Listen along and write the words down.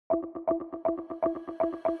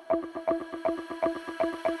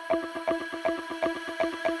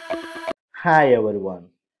Hi everyone.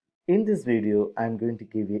 In this video, I'm going to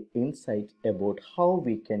give you insight about how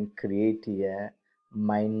we can create a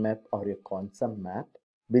mind map or a concept map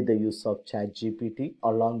with the use of ChatGPT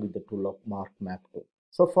along with the tool of Markmap too.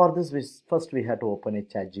 So for this, first we have to open a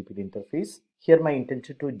ChatGPT interface. Here my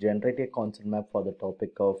intention to generate a concept map for the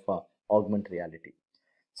topic of augmented reality.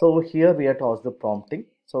 So here we have to ask the prompting.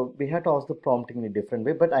 So we have to ask the prompting in a different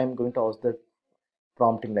way, but I'm going to ask the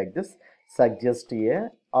prompting like this: suggest a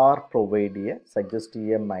or provide a, suggest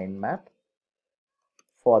a mind map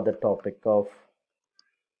for the topic of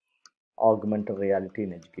augmented reality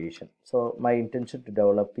in education. So my intention to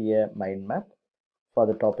develop a mind map for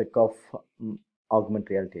the topic of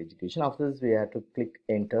augmented reality education. After this, we have to click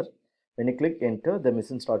enter. When you click enter, the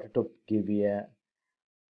machine started to give you a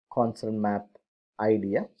concept map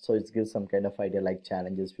idea. So it gives some kind of idea like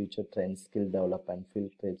challenges, future trends, skill development,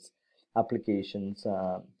 field trips, applications,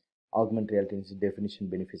 augmented reality definition,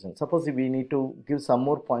 benefits. And suppose if we need to give some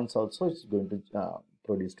more points also, it's going to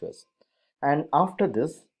produce to us. And after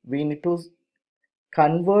this, we need to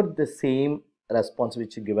convert the same response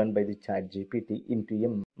which is given by the ChatGPT into a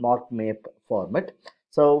Markmap format.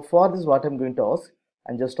 So for this, what I'm going to ask,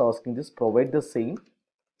 I'm just asking this: provide the same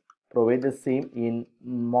in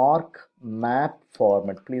Markmap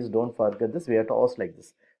format. Please don't forget this. We have to ask like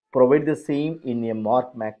this: provide the same in a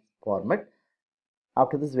Markmap format.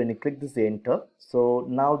 After this, when you click this enter, so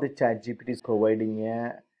now the ChatGPT is providing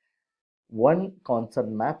a one concept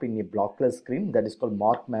map in a blockless screen that is called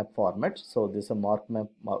Markmap format. So this is a Markmap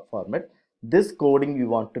format. This coding we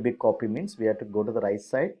want to be copy means we have to go to the right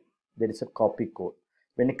side. There is a copy code.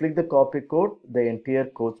 When you click the copy code, the entire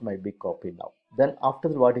codes might be copied now. Then after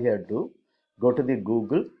what you have to do, go to the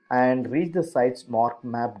Google and reach the sites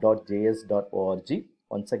markmap.js.org.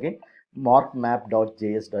 Once again,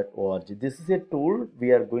 markmap.js.org. This is a tool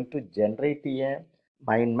we are going to generate a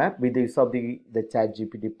mind map with the use of the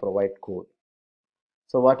ChatGPT provide code.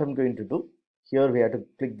 So what I'm going to do, here we have to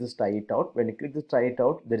click this try it out. When you click this try it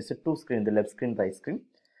out, there is a two screen, the left screen, right screen.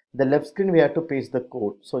 The left screen we have to paste the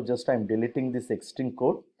code. So just I'm deleting this existing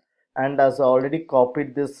code, and as I already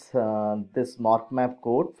copied this this Markmap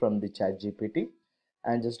code from the ChatGPT,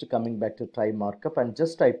 and just coming back to try markup and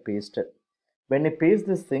just I paste it. When I paste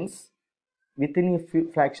these things, within a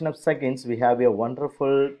fraction of seconds, we have a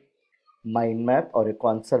wonderful mind map or a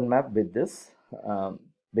concept map with this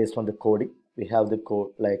based on the coding. We have the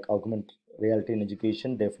code like augmented reality in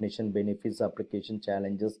education, definition, benefits, application,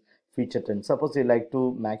 challenges, feature trends. Suppose you like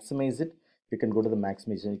to maximize it, you can go to the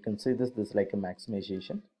maximization. You can see this is like a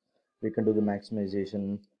maximization. We can do the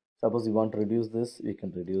maximization. Suppose you want to reduce this, we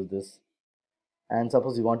can reduce this. And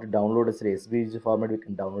suppose you want to download as a SVG format, we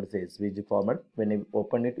can download as a SVG format. When you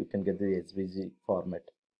open it, you can get the SVG format.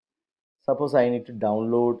 Suppose I need to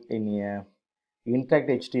download in a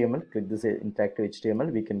interactive HTML, click this interactive HTML,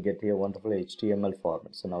 we can get a wonderful HTML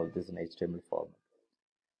format. So now this is an HTML format.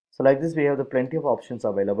 So like this, we have the plenty of options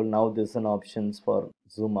available. Now this is an options for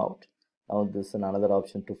zoom out. Now this is another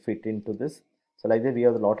option to fit into this. So like that, we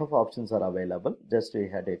have a lot of options are available. Just we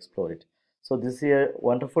had to explore it. So this is a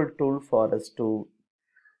wonderful tool for us to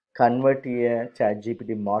convert a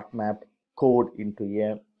ChatGPT Markmap code into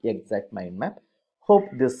a exact mind map. Hope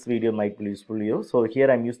this video might be useful to you. So here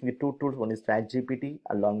I'm using the two tools. One is ChatGPT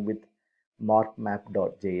along with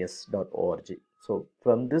markmap.js.org. So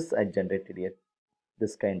from this I generated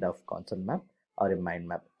this kind of concept map or a mind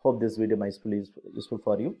map. Hope this video might be useful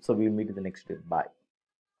for you. So we'll meet in the next video. Bye.